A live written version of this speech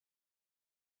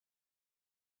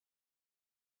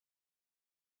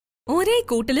ഒരേ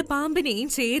കൂട്ടില് പാമ്പിനെയും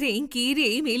ചേരയും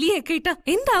കീരിയെയും എലിയൊക്കെ ഇട്ട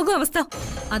എന്താകും അവസ്ഥ?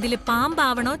 അതില്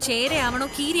പാമ്പാവണോ ചേരയാവണോ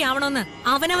കീരിയാവണോന്ന്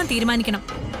അവനവൻ തീരുമാനിക്കണം.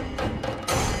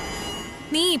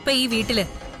 നീ ഇപ്പൊ ഈ വീട്ടില്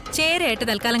ചേരയായിട്ട്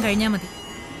തൽക്കാലം കഴിഞ്ഞാ മതി.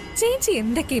 ചേച്ചി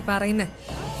എന്തൊക്കെയാ പറയുന്നേ?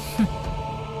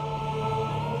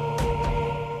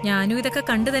 ഞാനും ഇതൊക്കെ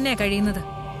കണ്ടു തന്നെയാ കഴിയുന്നത്.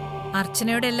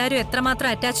 അർച്ചനയോട് എല്ലാരും എത്രമാത്രം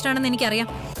അറ്റാച്ച്ഡ് ആണെന്ന് എനിക്കറിയാം.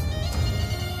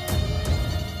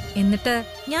 എന്നിട്ട്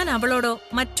ഞാൻ അവളോടോ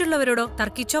മറ്റുള്ളവരോടോ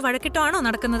തർക്കിച്ചോ വഴക്കിട്ടോ ആണോ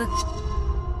നടക്കുന്നത്?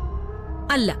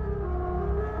 അല്ല,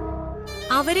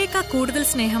 അവരേക്കാൾ കൂടുതൽ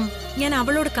സ്നേഹം ഞാൻ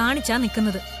അവളോട് കാണിച്ചാ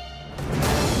നിൽക്കുന്നത്.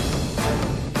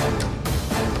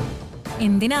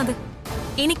 എന്തിനാ അത്?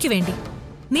 എനിക്ക് വേണ്ടി,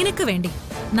 നിനക്ക് വേണ്ടി,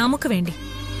 നമുക്ക് വേണ്ടി.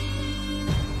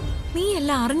 നീ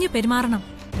എല്ലാം അറിഞ്ഞു പെരുമാറണം.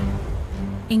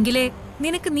 എങ്കിലേ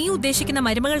നിനക്ക് നീ ഉദ്ദേശിക്കുന്ന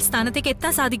മരുമകൾ സ്ഥാനത്തേക്ക്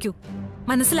എത്താൻ സാധിക്കൂ.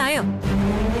 മനസ്സിലായോ?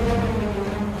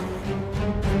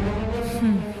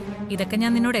 ഇതൊക്കെ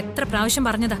ഞാൻ നിന്നോട് എത്ര പ്രാവശ്യം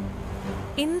പറഞ്ഞതാ.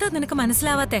 എന്താ നിനക്ക്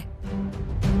മനസ്സിലാവാത്തെ?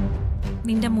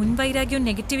 നിന്റെ മുൻവൈരാഗ്യവും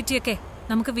നെഗറ്റിവിറ്റിയൊക്കെ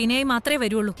നമുക്ക് വിനയായി മാത്രമേ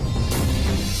വരുള്ളൂ.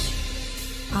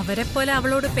 അവരെ പോലെ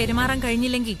അവളോട് പെരുമാറാൻ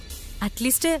കഴിഞ്ഞില്ലെങ്കിൽ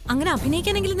അറ്റ്ലീസ്റ്റ് അങ്ങനെ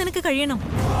അഭിനയിക്കാനെങ്കിലും നിനക്ക് കഴിയണം.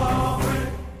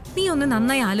 നീ ഒന്ന്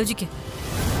നന്നായി ആലോചിക്ക്.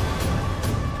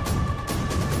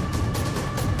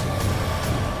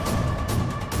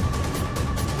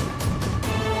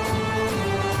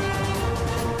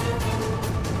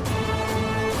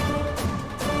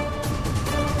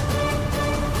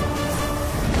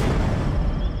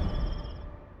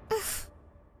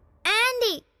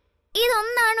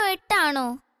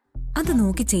 അത്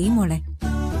നോക്കി ചെയ്യുമോളെ.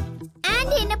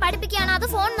 ആന്റി എന്നെ പഠിപ്പിക്കാണോ അതോ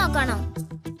ഫോൺ നോക്കാണോ?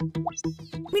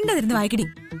 മിണ്ടാതിരുന്ന് വായിക്കടി.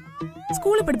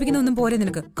 സ്കൂളിൽ പഠിപ്പിക്കുന്ന ഒന്നും പോരെ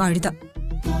നിനക്ക്? കഴുത.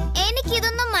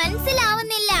 എനിക്കിതൊന്നും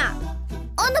മനസ്സിലാവുന്നില്ല.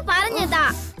 ഒന്ന് പറഞ്ഞതാ.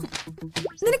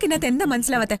 നിനക്ക് ഇന്നത്തെ എന്താ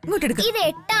മനസ്സിലാവാത്തെ? ഇങ്ങോട്ടെടുക്ക. ഇത്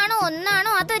 8 ആണോ 1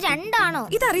 ആണോ അതോ 2 ആണോ?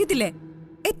 ഇതറിയത്തില്ലേ?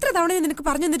 എത്ര തവണ ഞാൻ നിനക്ക്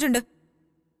പറഞ്ഞു തന്നിട്ടുണ്ട്.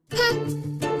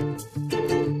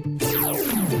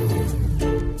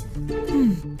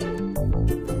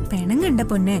 പെണങ്ങണ്ട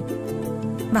പൊന്നെ.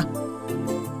 വാ,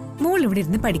 മോൾ ഇവിടെ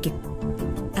ഇരുന്ന് പഠിക്കും.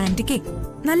 ആന്റിക്ക്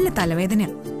നല്ല തലവേദനയാ,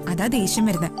 അതാ ദേഷ്യം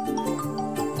വരുന്നത്.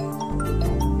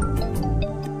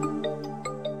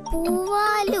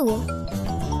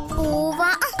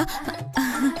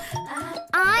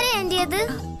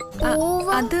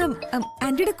 അത്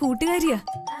ആന്റിയുടെ കൂട്ടുകാരിയാ.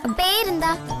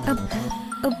 പേരെന്താ?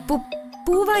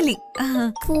 പൂവാലി.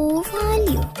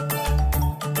 പൂവാലിയോ?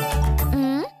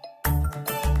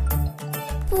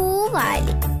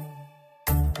 പൂവാലി.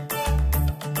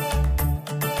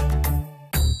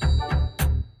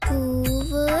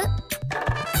 പൂവ്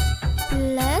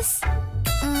പ്ലസ്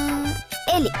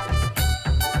എലി.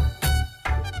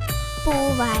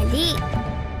 പൂവാലി.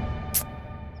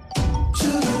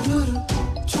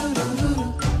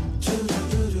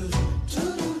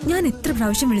 ഞാൻ എത്ര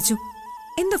പ്രാവശ്യം വിളിച്ചു,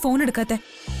 എന്താ ഫോൺ എടുക്കാത്തെ?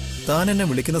 താൻ എന്നെ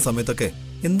വിളിക്കുന്ന സമയത്തൊക്കെ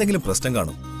എന്തെങ്കിലും പ്രശ്നം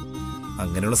കാണും.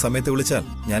 അങ്ങനെയുള്ള സമയത്ത് വിളിച്ചാൽ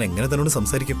ഞാൻ എങ്ങനെ തന്നോട്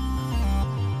സംസാരിക്കും?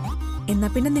 എന്നാ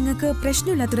പിന്നെ നിങ്ങൾക്ക്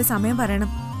പ്രശ്നമില്ലാത്തൊരു സമയം പറയണം,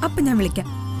 അപ്പൊ ഞാൻ വിളിക്കാം.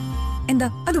 എന്താ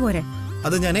അതുപോലെ?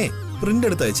 അത് ഞാനേ പ്രിന്റ്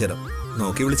എടുത്ത് അയച്ചുതരാം,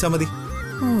 നോക്കി വിളിച്ചാ മതി.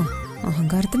 ഓ,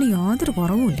 അഹങ്കാരത്തിന് യാതൊരു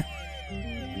കുറവുമില്ല.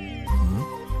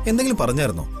 എന്തെങ്കിലും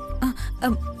പറഞ്ഞായിരുന്നോ?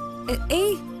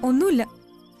 ഏയ്, ഒന്നുമില്ല.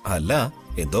 അല്ല,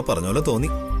 എന്തോ പറഞ്ഞോലെ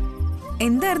തോന്നി.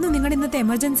 എന്തായിരുന്നു നിങ്ങളുടെ ഇന്നത്തെ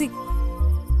എമർജൻസി?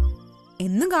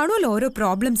 എന്നും കാണുമല്ലോ ഓരോ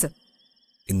പ്രോബ്ലംസ്.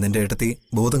 ഇന്നെന്റെ ഏട്ടത്തി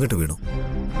ബോധം കെട്ട് വീണു.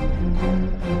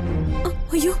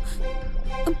 അയ്യോ,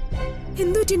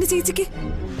 എന്തു പറ്റി എന്റെ ചേച്ചിക്ക്?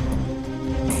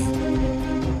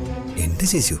 എന്റെ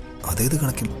ചേച്ചിയോ? അതേത്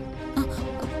കണക്കിൽ?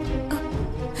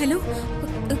 ഹലോ,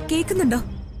 കേൾക്കുന്നുണ്ടോ?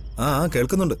 ആ,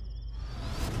 കേൾക്കുന്നുണ്ട്.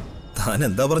 താൻ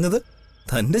എന്താ പറഞ്ഞത്?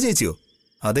 തന്റെ ചേച്ചിയോ?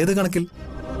 അതേത് കണക്കിൽ?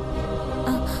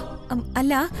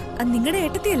 അല്ല, നിങ്ങളുടെ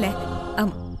ഏട്ടത്തിയല്ലേ?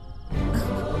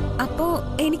 അപ്പോ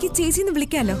എനിക്ക് ചേച്ചിന്ന്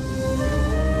വിളിക്കാലോ.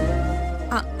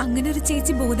 അങ്ങനെ ഒരു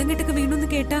ചേച്ചി ബോധം കെട്ടൊക്കെ വീണുന്ന്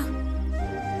കേട്ടാ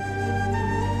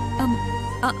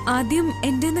ആദ്യം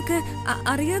എന്റെ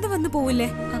അറിയാതെ വന്നു പോവില്ലേ?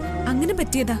 അങ്ങനെ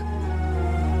പറ്റിയതാ.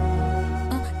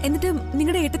 എന്നിട്ട്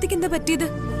നിങ്ങളുടെ ഏട്ടത്തിക്ക് എന്താ പറ്റിയത്?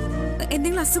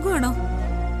 എന്തെങ്കിലും അസുഖമാണോ?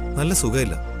 നല്ല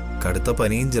സുഖമില്ല, കടുത്ത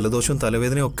പനിയും ജലദോഷവും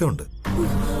തലവേദനയും ഒക്കെ ഉണ്ട്.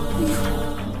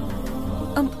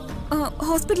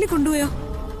 ഹോസ്പിറ്റലിൽ കൊണ്ടുപോയോ?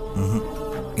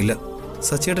 ഇല്ല,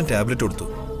 സച്ചിയേട്ടൻ ടാബ്ലറ്റ് കൊടുത്തു.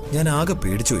 ഞാൻ ആകെ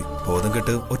പേടിച്ചുപോയി. ബോധം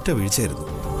കെട്ട് ഒറ്റ വീഴ്ചയായിരുന്നു.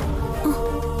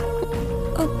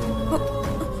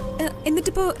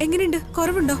 എന്നിട്ടിപ്പോ എങ്ങനെയുണ്ട്?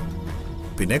 കുറവുണ്ടോ?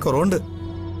 പിന്നെ കുറവുണ്ട്.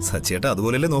 സച്ചിയേട്ടൻ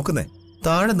അതുപോലെയല്ലേ നോക്കുന്നേ.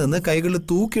 താഴെ നിന്ന് കൈകളിൽ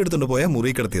തൂക്കിയെടുത്തോണ്ട് പോയാ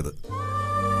മുറി കിടത്തിയത്.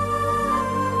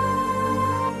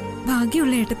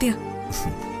 ഭാഗ്യമുള്ള ഏട്ടത്തിയാ.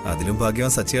 അതിലും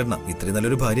ഭാഗ്യവാൻ സച്ചിയേട്ടനാ, ഇത്രയും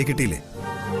നല്ലൊരു ഭാര്യ കിട്ടിയില്ലേ.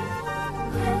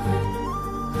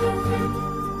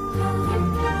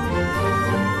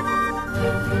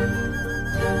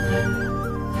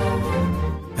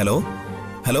 ഹലോ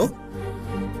ഹലോ,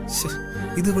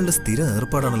 ഇത് ഇവളുടെ സ്ഥിര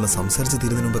ഏർപ്പാടാണല്ലോ സംസാരിച്ച്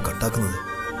തീരുന്നതിന് മുമ്പ് കട്ടാക്കുന്നത്.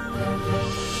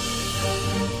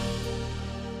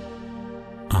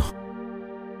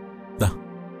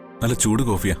 നല്ല ചൂട്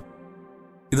കോഫിയാ,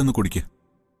 ഇതൊന്ന് കുടിക്കുക,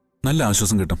 നല്ല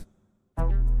ആശ്വാസം കിട്ടും.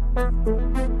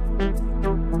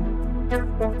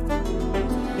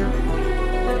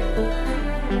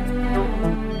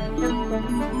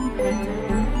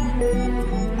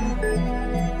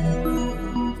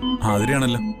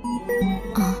 ആതിരയാണല്ലോ.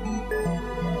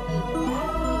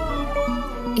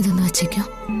 ഇതൊന്ന് വച്ചേക്കോ.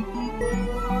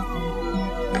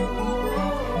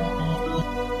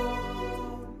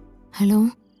 ഹലോ,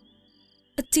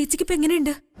 ചേച്ചിക്ക് ഇപ്പൊ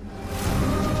എങ്ങനെയുണ്ട്?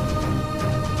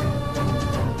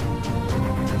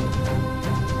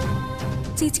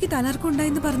 ചേച്ചിക്ക് തലർക്കം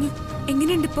ഉണ്ടായെന്ന് പറഞ്ഞു.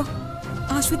 എങ്ങനെയുണ്ട് ഇപ്പൊ?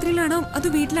 ആശുപത്രിയിലാണോ അതോ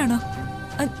വീട്ടിലാണോ?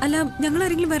 അല്ല, ഞങ്ങൾ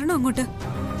ആരെങ്കിലും വരണോ അങ്ങോട്ട്?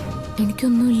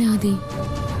 എനിക്കൊന്നുമില്ല ആദി.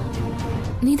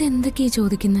 നീ ഇതെന്തൊക്കെയാ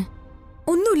ചോദിക്കുന്നേ?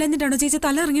 ഒന്നുമില്ല എന്നിട്ടാണോ ചേച്ചി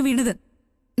തല ഇറങ്ങി വീണത്?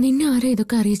 നിന്നെ ആരാ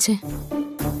ഇതൊക്കെ അറിയിച്ചേ?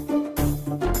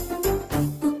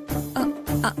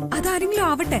 അതാരെങ്കിലും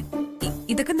ആവട്ടെ,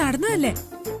 ഇതൊക്കെ നടന്നതല്ലേ.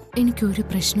 എനിക്കൊരു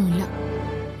പ്രശ്നവുമില്ല,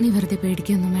 നീ വെറുതെ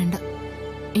പേടിക്കൊന്നും വേണ്ട.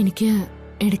 എനിക്ക്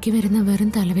ഇടയ്ക്ക് വരുന്ന വെറും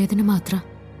തലവേദന മാത്രം,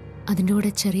 അതിൻ്റെ കൂടെ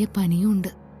ചെറിയ പനിയും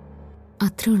ഉണ്ട്,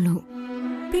 അത്രേ ഉള്ളൂ.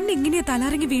 പിന്നെ എങ്ങനെയാ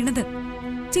തലയിറങ്ങി വീണത്?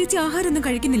 ചേച്ചി ആഹാരമൊന്നും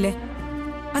കഴിക്കുന്നില്ലേ?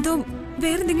 അതോ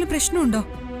വേറെന്തെങ്കിലും പ്രശ്നമുണ്ടോ?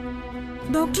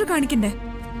 ഡോക്ടറെ കാണിക്കണ്ടേ?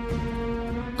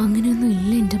 അങ്ങനെയൊന്നും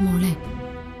ഇല്ല എൻ്റെ മോളെ.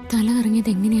 തല ഇറങ്ങിയത്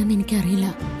എങ്ങനെയാന്ന് എനിക്കറിയില്ല.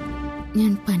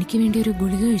 ഞാൻ പനിക്ക് വേണ്ടി ഒരു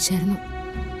ഗുളിക കഴിച്ചായിരുന്നു.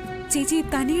 ചേച്ചി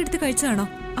തനിയെടുത്ത് കഴിച്ചതാണോ,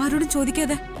 ആരോടും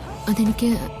ചോദിക്കാതെ? അതെനിക്ക്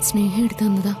സ്നേഹം എടുത്തു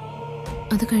തന്നതാ.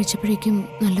 അത് കഴിച്ചപ്പോഴേക്കും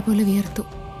നല്ലപോലെ വിയർത്തു,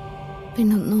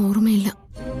 പിന്നൊന്നും ഓർമ്മയില്ല.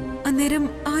 അന്നേരം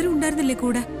ആരും ഉണ്ടായിരുന്നില്ലേ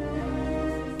കൂടെ?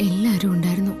 എല്ലാരും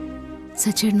ഉണ്ടായിരുന്നു.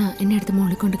 സച്ചേട്ടനാ എന്നെ അടുത്ത്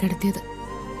മോളിൽ കൊണ്ട് കിടത്തിയത്.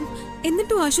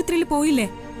 എന്നിട്ടും ആശുപത്രിയിൽ പോയില്ലേ?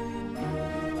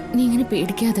 നീ ഇങ്ങനെ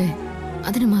പേടിക്കാതെ,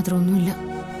 അതിന് മാത്രം ഒന്നുമില്ല.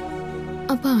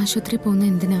 അപ്പൊ ആശുപത്രി പോകുന്ന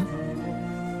എന്തിനാ?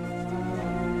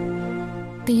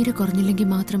 തീരെ കുറഞ്ഞില്ലെങ്കിൽ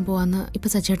മാത്രം പോവാന്ന് ഇപ്പൊ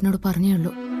സച്ചേട്ടനോട് പറഞ്ഞേ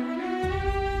ഉള്ളൂ.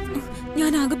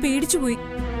 ഞാൻ ആകെ പേടിച്ചുപോയി.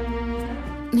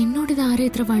 നിന്നോട് ഇത് ആരെ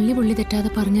ഇത്ര വള്ളി പൊള്ളി തെറ്റാതെ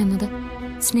പറഞ്ഞു തന്നത്?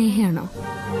 സ്നേഹയാണോ?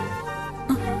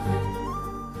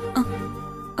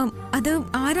 അത്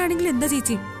ആരാണെങ്കിലും എന്താ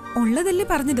ചേച്ചി, ഉള്ളതല്ലേ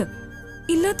പറഞ്ഞത്,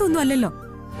 ഇല്ലാത്തൊന്നും അല്ലല്ലോ.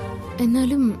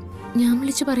 എന്നാലും ഞാൻ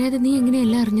വിളിച്ചു പറയാതെ നീ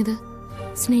എങ്ങനെയല്ല അറിഞ്ഞത്?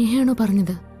 സ്നേഹയാണോ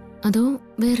പറഞ്ഞത്, അതോ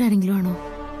വേറെ ആരെങ്കിലും ആണോ?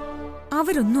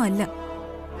 അവരൊന്നും അല്ല.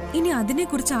 ഇനി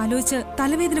അതിനെക്കുറിച്ച് ആലോചിച്ച്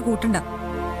തലവേദന കൂട്ടണ്ട.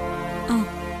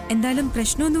 എന്തായാലും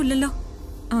പ്രശ്നമൊന്നുമില്ലല്ലോ.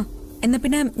 എന്നാ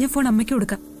പിന്നെ ഞാൻ ഫോൺ അമ്മയ്ക്ക്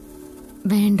കൊടുക്കാം.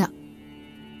 വേണ്ട,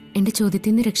 എന്റെ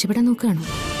ചോദ്യത്തിൽ നിന്ന് രക്ഷപ്പെടാൻ നോക്കുകയാണോ?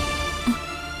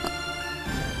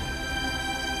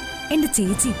 എന്റെ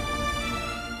ചേച്ചി,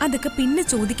 അതൊക്കെ പിന്നെ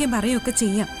ചോദിക്കാൻ പറയുകയൊക്കെ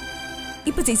ചെയ്യാം.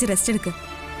 ഇപ്പൊ ചേച്ചി റെസ്റ്റ് എടുക്ക്.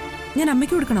 ഞാൻ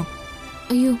അമ്മയ്ക്ക് കൊടുക്കണോ?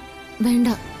 അയ്യോ വേണ്ട,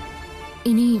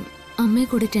 ഇനി അമ്മയെ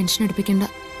കൂടി ടെൻഷൻ എടുപ്പിക്കണ്ട.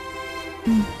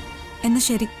 എന്നാ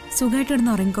ശരി, സുഖമായിട്ട്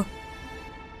കിടന്ന് ഉറങ്ങിക്കോ.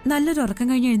 നല്ലൊരു ഉറക്കം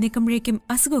കഴിഞ്ഞ് എഴുന്നേക്കുമ്പോഴേക്കും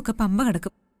അസുഖമൊക്കെ പമ്പ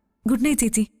കിടക്കും. ഗുഡ് നൈറ്റ്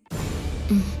ചേച്ചി.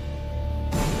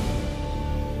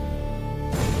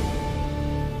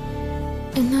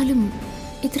 എന്നാലും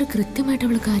ഇത്ര കൃത്യമായിട്ട്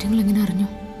അവള് കാര്യങ്ങൾ എങ്ങനെ അറിഞ്ഞു?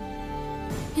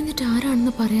 എന്നിട്ട്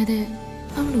ആരാണെന്ന് പറയാതെ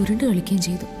അവൾ ഉരുണ്ട് കളിക്കുകയും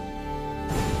ചെയ്തു.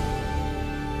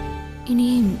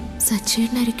 ഇനിയും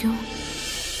സച്ചേട്ടനായിരിക്കോ?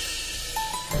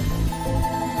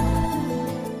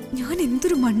 ഞാൻ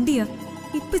എന്തൊരു മണ്ടിയാ,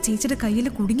 ഇപ്പൊ ചേച്ചിയുടെ കയ്യിൽ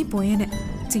കുടുങ്ങിപ്പോയേനെ.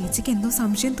 ചേച്ചിക്ക് എന്തോ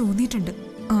സംശയം തോന്നിയിട്ടുണ്ട്.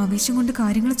 ആവേശം കൊണ്ട്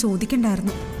കാര്യങ്ങൾ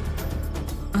ചോദിക്കണ്ടായിരുന്നു.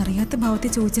 അറിയാത്ത ഭാവത്തെ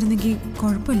ചോദിച്ചിരുന്നെങ്കിൽ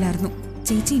കുഴപ്പമില്ലായിരുന്നു.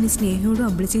 ചേച്ചി ഇനി സ്നേഹയോടും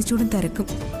അമ്പിളി ചേച്ചിയോടും തിരക്കും.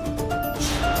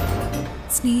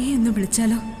 സ്നേഹ ഒന്ന്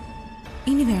വിളിച്ചാലോ?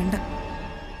 ഇനി വേണ്ട,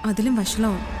 അതിലും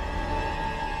വഷളാവും.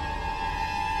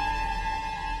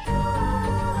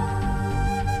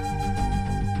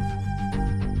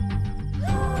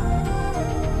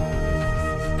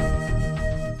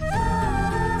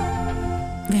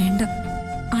 വേണ്ട,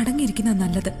 അടങ്ങിയിരിക്കുന്ന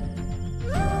നല്ലത്.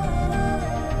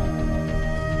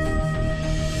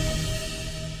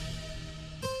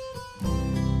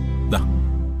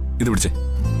 ഇത് പിടിച്ചേ.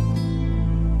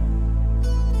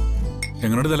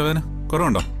 എങ്ങനെയുണ്ട് തലവേദന?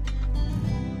 കുറവുണ്ടോ?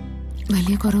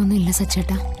 വലിയ കുറവൊന്നും ഇല്ല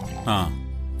സച്ചേട്ടാ.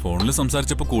 ഫോണിൽ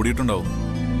സംസാരിച്ചപ്പോ കൂടിയിട്ടുണ്ടാവും.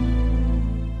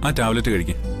 ആ ടാബ്ലറ്റ്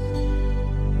കഴിക്കേ.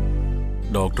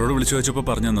 ഡോക്ടറോട് വിളിച്ചു വെച്ചപ്പോ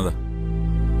പറഞ്ഞു തന്നതാ.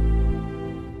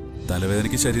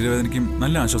 തലവേദനയ്ക്കും ശരീരവേദനയ്ക്കും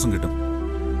നല്ല ആശ്വാസം കിട്ടും.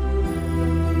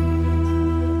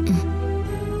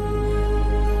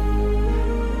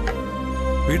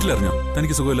 വീട്ടിലറിഞ്ഞോ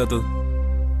തനിക്ക് സുഖമില്ലാത്തത്?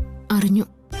 അറിഞ്ഞു.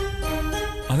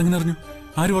 അതെങ്ങനെ അറിഞ്ഞു?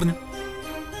 ആര് പറഞ്ഞു?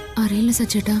 അറിയില്ല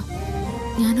സച്ചേട്ടാ,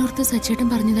 ഞാൻ ഓർത്ത് സച്ചേട്ടൻ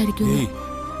പറഞ്ഞതായിരിക്കും.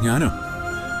 ഞാനോ?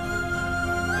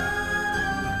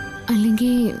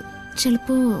 അല്ലെങ്കിൽ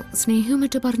ചിലപ്പോ സ്നേഹവും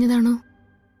മറ്റോ പറഞ്ഞതാണോ?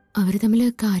 അവര് തമ്മില്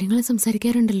കാര്യങ്ങൾ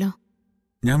സംസാരിക്കാറുണ്ടല്ലോ.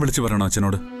 ഞാൻ വിളിച്ചു പറയണോ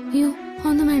അച്ഛനോട്? അയ്യോ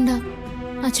ഒന്നും വേണ്ട.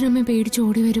 അച്ഛനമ്മയെ പേടിച്ച്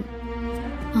ഓടി വരും.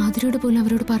 ആതിരയോട് പോലും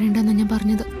അവരോട് പറയണ്ടെന്നാ ഞാൻ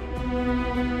പറഞ്ഞത്.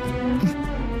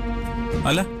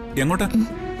 അല്ല എങ്ങോട്ടാ?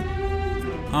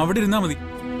 അവിടെ ഇരുന്നാ മതി.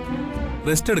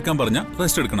 റെസ്റ്റ് എടുക്കാൻ പറഞ്ഞ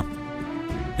റെസ്റ്റ് എടുക്കണം.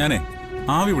 ഞാനേ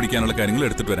ആവി പിടിക്കാനുള്ള കാര്യങ്ങൾ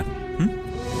എടുത്തിട്ട് വരാം.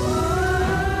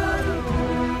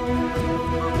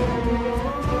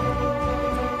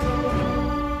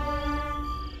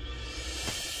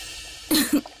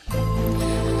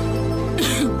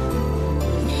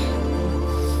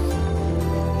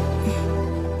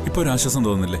 ഇപ്പൊ ഒരാശ്വാസം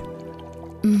തോന്നുന്നില്ലേ?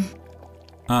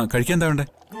 ആ കഴിക്കാൻ എന്താ വേണ്ടേ?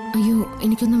 അയ്യോ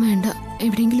എനിക്കൊന്നും വേണ്ട.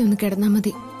 എവിടെയെങ്കിലും ഒന്ന് കിടന്നാ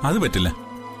മതി. അത് പറ്റില്ല.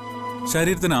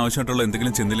 ശരീരത്തിന് ആവശ്യമായിട്ടുള്ള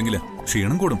എന്തെങ്കിലും ചെന്നില്ലെങ്കിൽ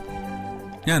ക്ഷീണം കൂടും.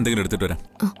 ഞാൻ എന്തെങ്കിലും എടുത്തിട്ട് വരാം.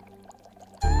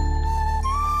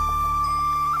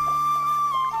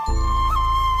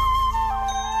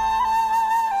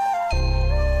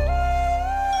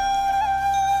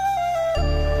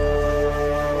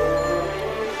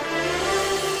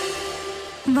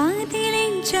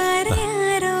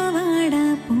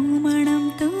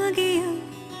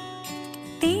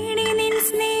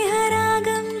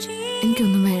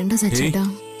 എനിക്കൊന്നും വേണ്ട സച്ചിട്ടാ.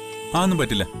 ഒന്നും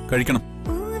പറ്റില്ല, കഴിക്കണം.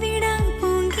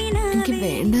 എനിക്ക്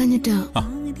വേണ്ടാഞ്ഞിട്ടാ.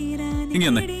 ഇനി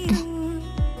എന്നേ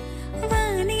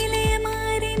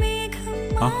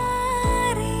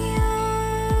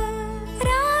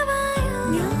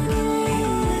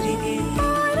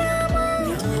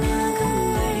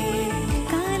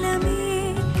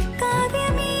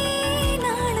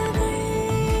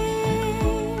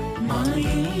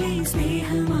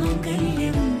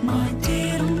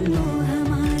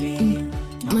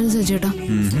ചേട്ടാ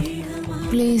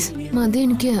പ്ലീസ് മതി.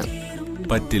 എനിക്ക്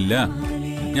പറ്റില്ല.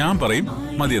 ഞാൻ പറയും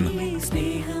മതിയെന്ന്.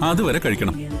 അതുവരെ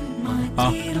കഴിക്കണം.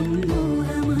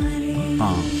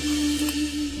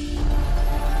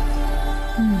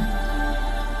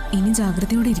 ഇനി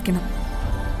ജാഗ്രതയോടെ ഇരിക്കണം.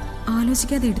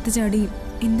 ആലോചിക്കാതെ എടുത്തു ചാടി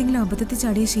എന്തെങ്കിലും അബദ്ധത്തിൽ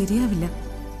ചാടിയ ശരിയാവില്ല.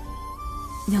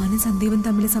 ഞാനും സന്ദീപും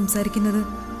തമ്മിൽ സംസാരിക്കുന്നത്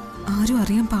ആരും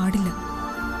അറിയാൻ പാടില്ല.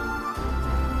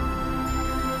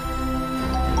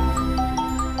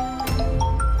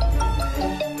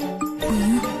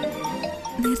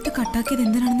 നേരത്തെ കട്ടാക്കിയത്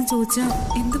എന്തിനാണെന്ന് ചോദിച്ചാ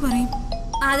എന്ത് പറയും?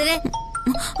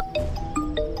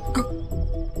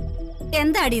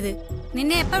 എന്താടി ഇത്?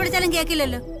 നിന്നെ എപ്പ വിളിച്ചാലും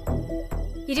കേക്കില്ലല്ലോ.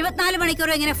 24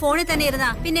 മണിക്കൂറും ഇങ്ങനെ ഫോണിൽ തന്നെ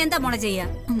ഇരുന്നാ പിന്നെ എന്താ മോളെ ചെയ്യാ?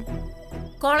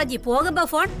 കോളേജിൽ പോകുമ്പോ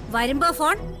ഫോൺ, വരുമ്പോ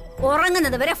ഫോൺ,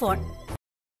 ഉറങ്ങുന്നത് വരെ ഫോൺ.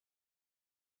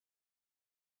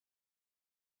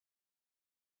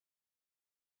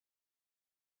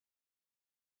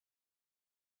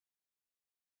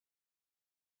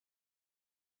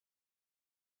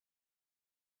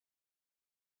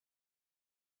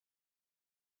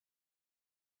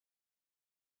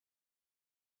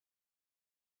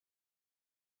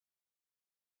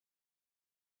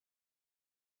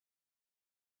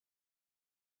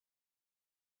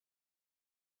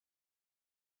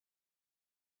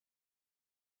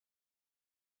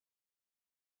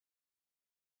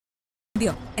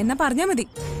 എന്നാ പറഞ്ഞാ മതി.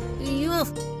 അയ്യോ,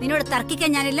 നിന്നോട് തർക്കിക്കാൻ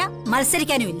ഞാനില്ല,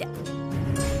 മത്സരിക്കാനുമില്ല.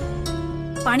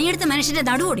 പണിയെടുത്ത മനുഷ്യന്റെ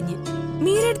നടു ഒടിഞ്ഞ്.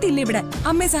 മീരെടുത്തില്ല ഇവിടെ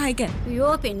അമ്മയെ സഹായിക്കാൻ. അയ്യോ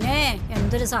പിന്നെ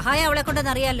എന്തൊരു സഹായം അവളെ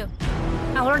കൊണ്ടെന്ന് അറിയാലോ.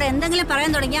 അവളോട് എന്തെങ്കിലും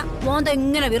പറയാൻ തുടങ്ങിയാ മോന്ത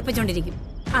ഇങ്ങനെ വീർപ്പിച്ചോണ്ടിരിക്കും.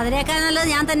 അതിനേക്കാൾ നല്ലത്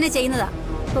ഞാൻ തന്നെ ചെയ്യുന്നതാ.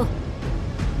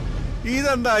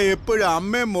 ഇതെന്താ എപ്പോഴും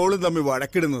അമ്മയും മോളും തമ്മിൽ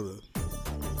വഴക്കിടുന്നത്?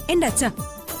 എന്റെ അച്ഛ,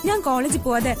 ഞാൻ കോളേജിൽ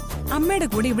പോവാതെ അമ്മയുടെ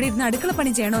കൂടെ ഇവിടെ ഇരുന്ന് അടുക്കള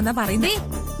പണി ചെയ്യണോന്നാ പറയുന്നേ.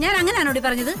 ഞാൻ അങ്ങനെയാണോടി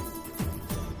പറഞ്ഞത്?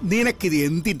 നിനക്കിത്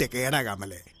എന്തിന്റെ കേടാ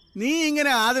കമലേ? നീ ഇങ്ങനെ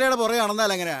ആതിരയുടെ പുറകെ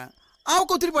നടന്നാൽ എങ്ങനെയാ?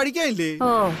 അവൾക്ക് ഒത്തിരി പഠിക്കാനില്ലേ? ഓ,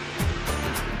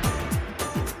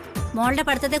 മോളുടെ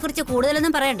പഠിത്തത്തെ കുറിച്ച്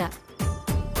കൂടുതലൊന്നും പറയണ്ട.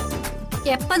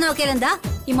 എപ്പ നോക്കിയാലും എന്താ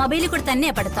ഈ മൊബൈലിൽ കൂടെ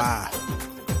തന്നെയാ പഠിത്തം.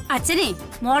 അച്ഛനെ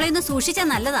മോളെ ഒന്ന് സൂക്ഷിച്ചാ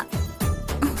നല്ലതാ.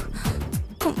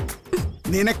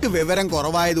 നിനക്ക് വിവരം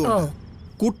കുറവായതുകൊണ്ട്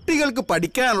കുട്ടികൾക്ക്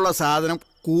പഠിക്കാനുള്ള സാധനം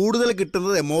കൂടുതൽ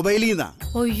കിട്ടുന്നത് മൊബൈലിൽ നിന്നാ.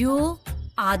 അയ്യോ,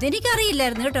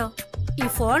 അതെനിക്കറിയില്ലായിരുന്നു കേട്ടോ. ഈ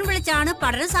ഫോൺ വിളിച്ചാണ്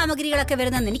പഠന സാമഗ്രികളൊക്കെ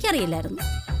വരുന്നതെന്ന് എനിക്കറിയില്ലായിരുന്നു.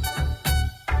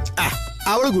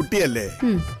 അവള് കുട്ടിയല്ലേ,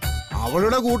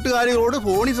 അവളുടെ കൂട്ടുകാരികളോട്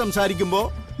ഫോണിൽ സംസാരിക്കുമ്പോ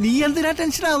നീ എന്തിനാ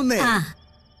ടെൻഷൻ ആവുന്നേ?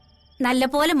 നല്ല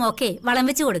പോലെ മോക്കെ വളം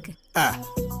വെച്ച് കൊടുക്ക്.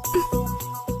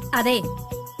 അതെ,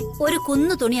 ഒരു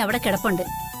കുന്നു തുണി അവിടെ കിടപ്പുണ്ട്,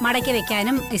 മടക്കി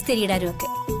വെക്കാനും ഇസ്തിരി ഇടാനും ഒക്കെ.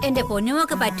 എന്റെ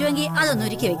പൊന്നുമോക്ക് പറ്റുമെങ്കിൽ അതൊന്ന്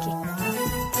ഒരുക്കി വെക്ക്.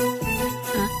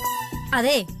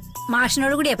 അതെ,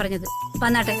 മാഷിനോട് കൂടിയാ പറഞ്ഞത്.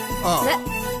 വന്നാട്ടെ,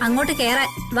 അങ്ങോട്ട് കേറാൻ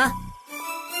വാ.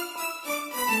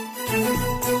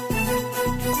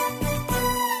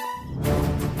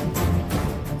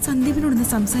 സന്ദീപിനോടൊന്ന്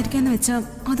സംസാരിക്കാന്ന് വെച്ചാ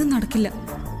അതും നടക്കില്ല.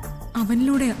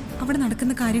 അവനിലൂടെ അവിടെ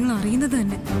നടക്കുന്ന കാര്യങ്ങൾ അറിയുന്നത്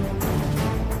തന്നെ.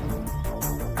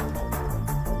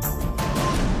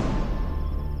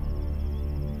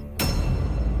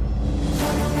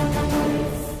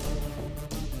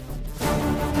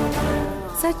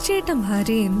 സച്ചേട്ടൻ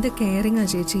ഭാര്യ എന്ത് കെയറിങ്ങാ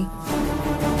ചേച്ചി.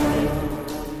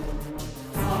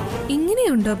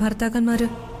 ഇങ്ങനെയുണ്ടോ ഭർത്താക്കന്മാര്?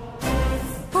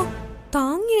 ഓ,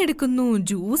 താങ്ങിയെടുക്കുന്നു,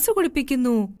 ജ്യൂസ്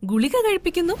കുടിപ്പിക്കുന്നു, ഗുളിക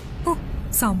കഴിപ്പിക്കുന്നു. ഓ,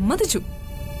 സമ്മതിച്ചു.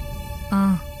 ആ,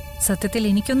 സത്യത്തിൽ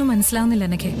എനിക്കൊന്നും മനസ്സിലാവുന്നില്ല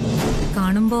എനിക്ക്.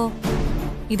 കാണുമ്പോ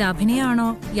ഇത് അഭിനയമാണോ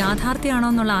യാഥാർത്ഥ്യമാണോ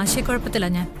എന്നുള്ള ആശയക്കുഴപ്പത്തിലാ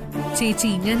ഞാൻ.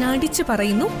 ചേച്ചി, ഞാൻ അടിച്ചു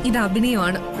പറയുന്നു, ഇത്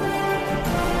അഭിനയമാണ്.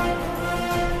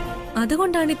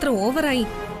 അതുകൊണ്ടാണ് ഇത്ര ഓവറായി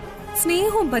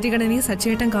സ്നേഹവും പരിഗണനയും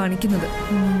സച്ചേട്ടൻ കാണിക്കുന്നത്.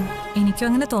 എനിക്കും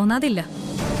അങ്ങനെ തോന്നാതില്ല.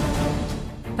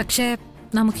 പക്ഷേ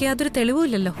നമുക്ക് യാതൊരു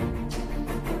തെളിവുമില്ലല്ലോ.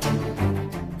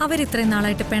 അവരിത്രയും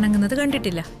നാളായിട്ട് പിണങ്ങുന്നത്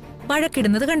കണ്ടിട്ടില്ല,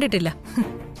 വഴക്കിടുന്നത് കണ്ടിട്ടില്ല.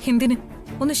 എന്തിന്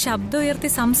ഒന്ന് ശബ്ദം ഉയർത്തി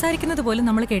സംസാരിക്കുന്നത് പോലും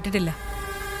നമ്മൾ കേട്ടിട്ടില്ല.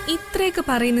 ഇത്രയൊക്കെ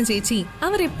പറയുന്ന ചേച്ചി,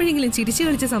 അവർ എപ്പോഴെങ്കിലും ചിരിച്ചു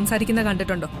കളിച്ച് സംസാരിക്കുന്ന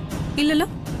കണ്ടിട്ടുണ്ടോ? ഇല്ലല്ലോ.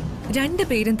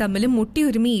 രണ്ടുപേരും തമ്മിൽ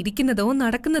മുട്ടിയൊരുമി ഇരിക്കുന്നതോ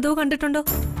നടക്കുന്നതോ കണ്ടിട്ടുണ്ടോ?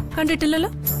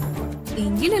 കണ്ടിട്ടില്ലല്ലോ.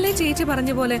 എങ്കിലല്ലേ ചേച്ചി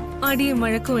പറഞ്ഞ പോലെ അടിയും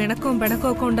വഴക്കവും ഇണക്കവും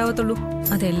പിണക്കവും ഒക്കെ ഉണ്ടാവത്തുള്ളൂ.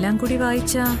 അതെല്ലാം കൂടി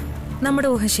വായിച്ചാ നമ്മുടെ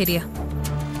ഊഹ ശരിയാ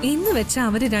എന്ന് വെച്ചാ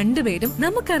അവര് രണ്ടുപേരും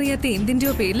നമുക്കറിയാത്ത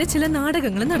എന്തിന്റെയോ പേരിൽ ചില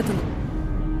നാടകങ്ങൾ നടത്തുന്നു.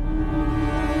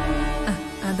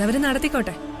 അതവര്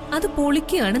നടത്തിക്കോട്ടെ, അത്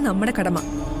പൊളിക്കുകയാണ് നമ്മുടെ കടമ.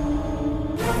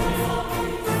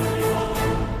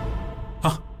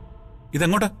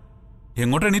 ഇതെങ്ങോട്ടാ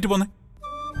എണീറ്റ് പോന്നെ?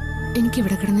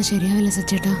 എനിക്കിവിടെ കിടന്ന് ശരിയാവില്ല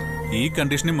സച്ചേട്ടാ. ഈ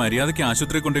കണ്ടീഷനിൽ മര്യാദയ്ക്ക്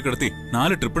ആശുപത്രി കൊണ്ടു കിടത്തി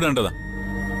 4 ട്രിപ്പ് ഇടേണ്ടതാ.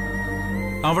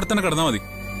 അവിടെ തന്നെ കിടന്നാ മതി.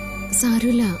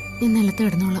 സാരമില്ല, ഞാൻ നിലത്ത്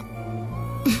കിടന്നോളാം.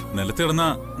 നിലത്ത് കിടന്നാ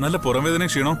നല്ല പുറംവേദന,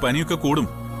 ക്ഷീണവും പനിയൊക്കെ കൂടും.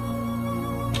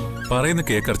 പറയുന്ന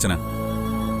കേക്ക് അർച്ചന.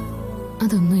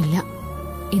 അതൊന്നുമില്ല,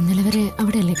 ഇന്നലെ വരെ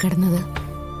അവിടെയല്ലേ കിടന്നത്.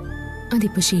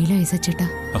 അതിപ്പോ ശീലമായി സച്ചേട്ടാ.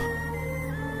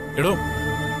 എടോ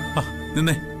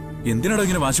നിന്നെ എന്തിനാടോ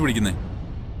ഇങ്ങനെ വാശി പിടിക്കുന്നേ?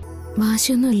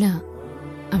 വാശിയൊന്നുമില്ല,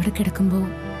 അവിടെ കിടക്കുമ്പോ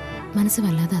മനസ്സ്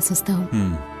വല്ലാതെ അസ്വസ്ഥാവും.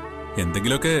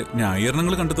 എന്തെങ്കിലുമൊക്കെ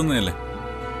ന്യായീകരണങ്ങൾ കണ്ടെത്തുന്നതല്ലേ?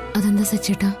 അതെന്താ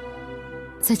സച്ചേട്ടാ?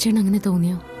 സച്ചേട്ടൻ അങ്ങനെ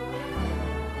തോന്നിയോ?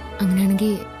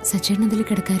 അങ്ങനെയാണെങ്കിൽ സച്ചേട്ടൻ അതിൽ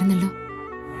കിടക്കായിരുന്നല്ലോ.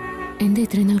 എന്താ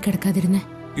ഇത്രയും നാൾ കിടക്കാതിരുന്നേ?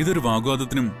 ഇതൊരു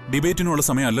വാഗ്വാദത്തിനും ഡിബേറ്റിനുമുള്ള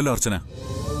സമയമല്ലല്ലോ അർച്ചന.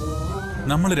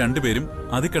 നമ്മൾ രണ്ടുപേരും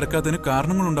അതിൽ കിടക്കാത്തതിന്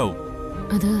കാരണങ്ങളുണ്ടാവും.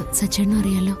 അത് സച്ചേട്ടനും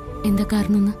അറിയാലോ എന്താ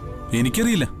കാരണമെന്ന്.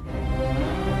 എനിക്കറിയില്ല.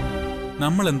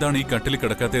 നമ്മൾ എന്താണ് ഈ കട്ടിൽ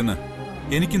കിടക്കാത്തതെന്ന്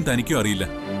എനിക്കും തനിക്കും അറിയില്ല.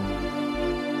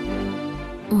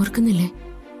 ഓർക്കുന്നില്ലേ,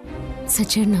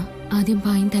 സച്ചേട്ടനാ ആദ്യം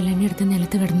പായും തലേണി എടുത്ത്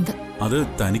നിലത്ത് കിടന്നത്. അത്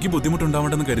തനിക്ക്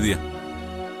ബുദ്ധിമുട്ടുണ്ടാവണ്ടെന്ന് കരുതിയ.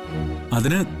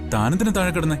 അതിന് താനെന്തിനാ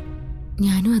താഴെ കിടന്നേ?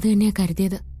 ഞാനും അത് തന്നെയാ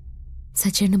കരുതിയത്,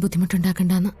 സച്ചേട്ടന്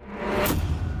ബുദ്ധിമുട്ടുണ്ടാക്കണ്ടെന്ന്.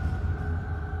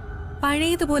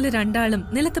 പഴയതുപോലെ രണ്ടാളും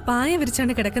നിലത്ത് പായ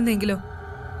വിരിച്ചാണ് കിടക്കുന്നതെങ്കിലോ?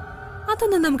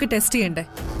 അതൊന്നും നമുക്ക് ടെസ്റ്റ് ചെയ്യണ്ടേ?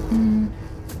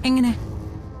 എങ്ങനെ?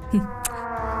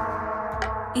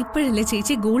 ഇപ്പോഴല്ലേ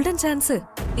ചേച്ചി ഗോൾഡൻ ചാൻസ്.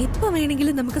 എപ്പോ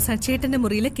വേണമെങ്കിലും നമുക്ക് സച്ചേട്ടന്റെ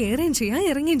മുറിയിൽ കയറുകയും ചെയ്യാം,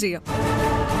 ഇറങ്ങുകയും ചെയ്യാം.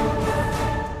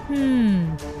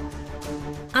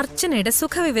 അർച്ചനയുടെ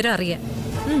സുഖവിവരം അറിയാൻ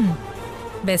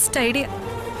ബെസ്റ്റ് ഐഡിയ.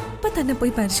 ഇപ്പൊ തന്നെ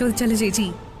പോയി പരിശോധിച്ചാലോ ചേച്ചി?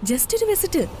 ജസ്റ്റ് ഒരു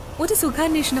വിസിറ്റ്, ഒരു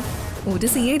സുഖാന്വേഷണം, ഒരു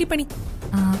CID പണി.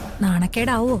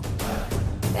 നാണക്കേടാവോ?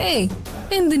 ഏയ്,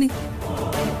 എന്തിന്?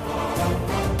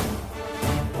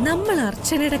 നമ്മൾ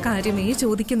അർച്ചനയുടെ കാര്യമേ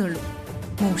ചോദിക്കുന്നുള്ളൂ,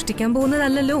 മോഷ്ടിക്കാൻ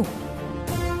പോകുന്നതല്ലോ.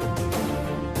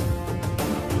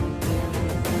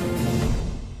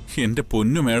 എന്റെ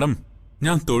പൊന്നു മേഡം,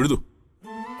 ഞാൻ തൊഴുതു.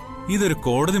 ഇതൊരു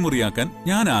കോടതി മുറിയാക്കാൻ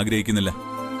ഞാൻ ആഗ്രഹിക്കുന്നില്ല.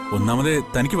 ഒന്നാമതേ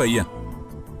തനിക്ക് വയ്യ.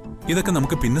 ഇതൊക്കെ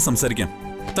നമുക്ക് പിന്നെ സംസാരിക്കാം.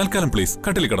 തൽക്കാലം പ്ലീസ്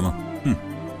കട്ടിൽ കിടന്നോ.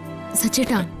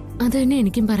 സച്ചേട്ടാ, അത് തന്നെ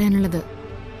എനിക്കും പറയാനുള്ളത്.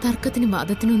 തർക്കത്തിനും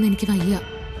വാദത്തിനൊന്നും എനിക്ക് വയ്യ.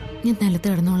 ഞാൻ നിലത്ത്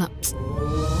കിടന്നോളാം.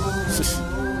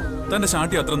 തന്റെ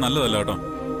ശാഠ്യം അത്ര നല്ലതല്ല കേട്ടോ.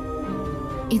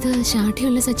 ഇത്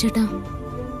ശാഠ്യമല്ല സച്ചേട്ടാ,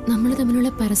 നമ്മൾ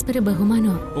തമ്മിലുള്ള പരസ്പര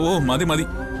ബഹുമാനോ. ഓ മതി മതി.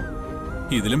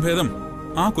 ഇതിലും ഭേദം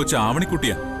ആ കൊച്ചു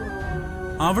ആവണിക്കുട്ടിയാ.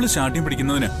 അവള് ശാഠ്യം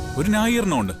പിടിക്കുന്നതിന് ഒരു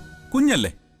ന്യായീകരണമുണ്ട്.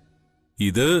 കുഞ്ഞല്ലേ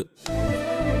ഇത്?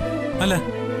 അല്ല,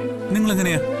 നിങ്ങൾ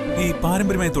എങ്ങനെയാ ഈ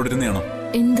പാരമ്പര്യമായി തുടരുന്നതാണോ?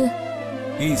 എന്ത്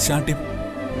ഈ ശാഠ്യം?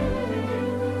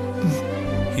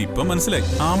 ഇപ്പൊ മനസ്സിലായി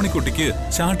ആവണിക്കുട്ടിക്ക്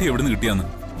ശാഠ്യം എവിടുന്ന് കിട്ടിയാന്ന്.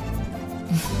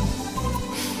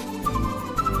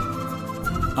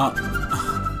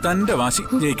 തന്റെ വാശി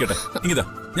ജയിക്കട്ടെ. ഇതാ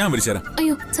ഞാൻ വിരിച്ചുതരാം.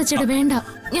 അയ്യോ സച്ചേട്ടാ, വേണ്ട,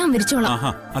 ഞാൻ വിരിച്ചോളാം.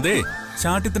 ആഹാ, അതെ,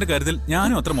 ശാഠ്യത്തിന്റെ കാര്യത്തിൽ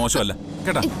ഞാനും അത്ര മോശമല്ല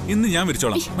കേട്ടാ. ഇന്ന് ഞാൻ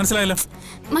വിരിച്ചോളാം. മനസ്സിലായല്ലോ?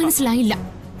 മനസ്സിലായില്ല.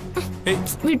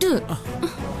 വിട്ടു.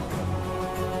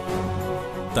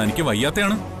 തനിക്ക്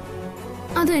വയ്യാത്തയാണ്.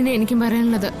 അത് തന്നെ എനിക്കും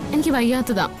പറയാനുള്ളത്. എനിക്ക്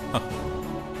വയ്യാത്തതാ.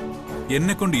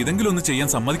 എന്നെ കൊണ്ട് ഇതെങ്കിലും ഒന്ന് ചെയ്യാൻ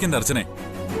സമ്മതിക്കേണ്ട അർച്ചനെ.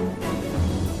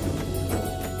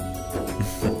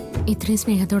 ഇത്രയും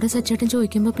സ്നേഹത്തോടെ സച്ചേട്ടൻ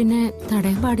ചോദിക്കുമ്പോ പിന്നെ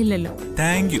തടയാൻ പാടില്ലല്ലോ.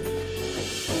 Thank you.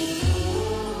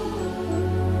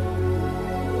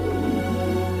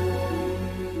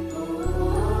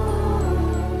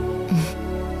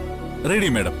 റെഡി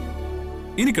മേഡം,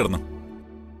 ഇനി കിടന്നു.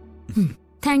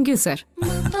 Thank you sir.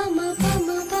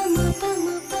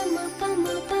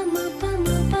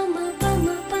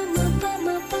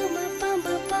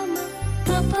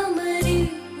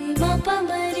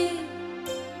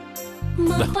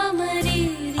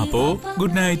 അപ്പോ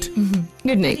ഗുഡ് നൈറ്റ്.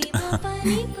 Good night.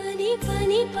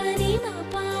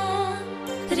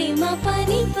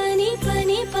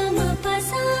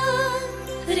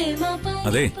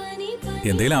 അതെ,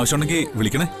 എന്തെങ്കിലും ആവശ്യമുണ്ടെങ്കിൽ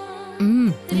വിളിക്കണേ.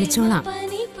 വിളിച്ചോളാം.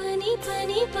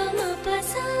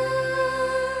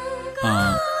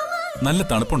 ആ, നല്ല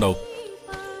തണുപ്പുണ്ടാവും.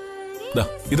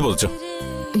 ഇത് പൊതിച്ചോ.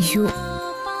 അയ്യോ,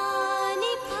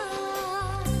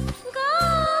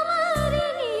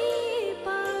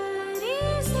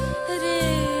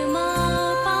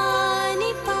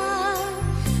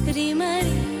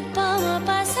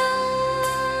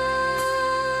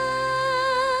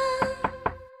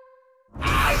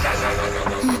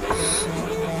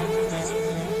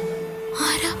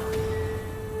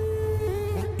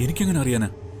 എനിക്കെങ്ങനെ അറിയാനാ?